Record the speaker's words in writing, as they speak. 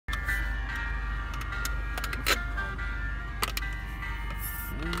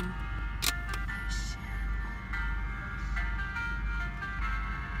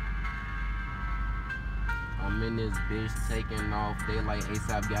I'm in this bitch taking off. They like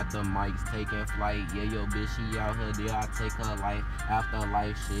ASAP got the mics taking flight. Yeah, yo, bitch, she out here. Did I take her life?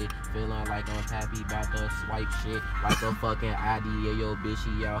 Afterlife shit. Feeling like I'm happy about the swipe shit. Like a fucking ID. Yeah, yo, bitch,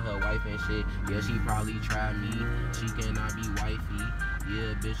 she out here wife and shit. Yeah, she probably tried me. She cannot be wifey.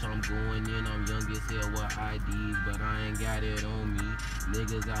 Yeah, bitch, I'm going in. I'm young as hell with IDs, but I ain't got it on me.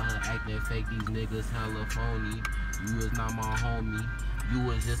 Niggas out here acting fake. These niggas hella phony. You is not my homie. You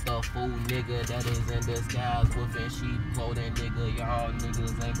was just a fool nigga that is in disguise within sheep clothing, nigga. Y'all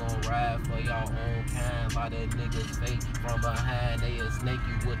niggas ain't gon' ride for y'all own kind. Lot of niggas fake from behind. They'll snake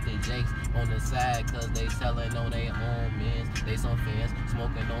you with the jakes on the side, cause they selling on their own mans. They some fans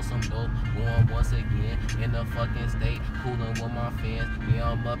smoking on some dope, going once again in the fucking state, cooling with my fans.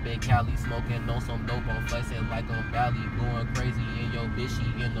 Yeah, I'm up in Cali smoking on some dope. I'm flexing like I'm Bally, going crazy in your bitch.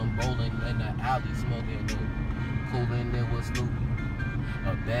 She in them bowling in the alley smoking dope, cooling it with Snoopy.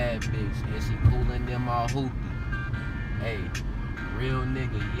 A bad bitch, and she coolin' in my hoopy. Hey, real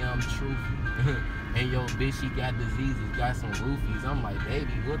nigga, yeah, I'm truthful. And yo, bitch, she got diseases, got some roofies. I'm like,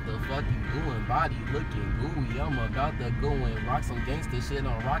 baby, what the fuck you doing? Body looking gooey. I'm about to go and rock some gangster shit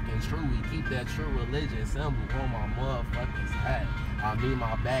on rockin' true. We keep that true religion symbol on my motherfucking side. I mean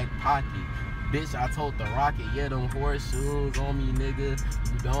my back pocket. Bitch, I told the rocket, yeah, them horseshoes on me, nigga.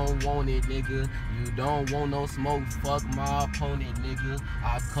 You don't want it, nigga. You don't want no smoke, fuck my opponent, nigga.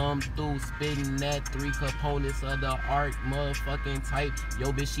 I come through spitting that 3 components of the art, motherfucking type.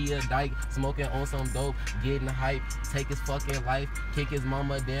 Yo, bitch, she a dyke, smoking on some dope, getting hype, take his fucking life, kick his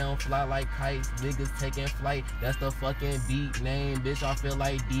mama down, fly like kites. Niggas taking flight, that's the fucking beat name. Bitch, I feel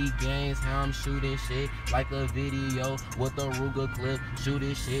like D Games, how I'm shooting shit like a video with a Ruger clip,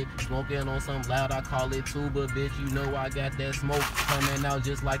 shooting shit, smoking on some loud, I call it tuba, bitch. You know I got that smoke coming out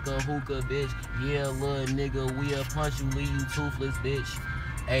just like a hookah, bitch. Yeah, little nigga, we'll punch you, leave you toothless, bitch.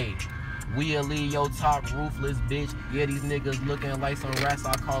 Hey, we'll leave your top roofless, bitch. Yeah, these niggas looking like some rats,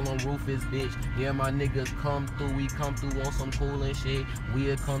 I call them rufus, bitch. Yeah, my niggas come through, we come through on some coolin' shit.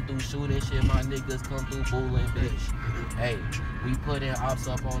 We'll come through shooting shit, my niggas come through bulling, bitch. Hey, we putting ops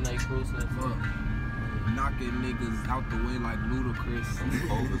up on they cruising, fuck. Knocking niggas out the way like ludicrous.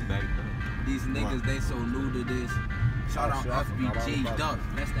 These niggas, they so new to this. Shout out FBG Duck,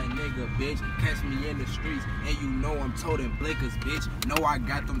 that's that nigga, bitch. Catch me in the streets, and you know I'm toting blickers, bitch. Know I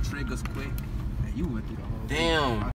got them triggers quick. Man, you went through the whole damn.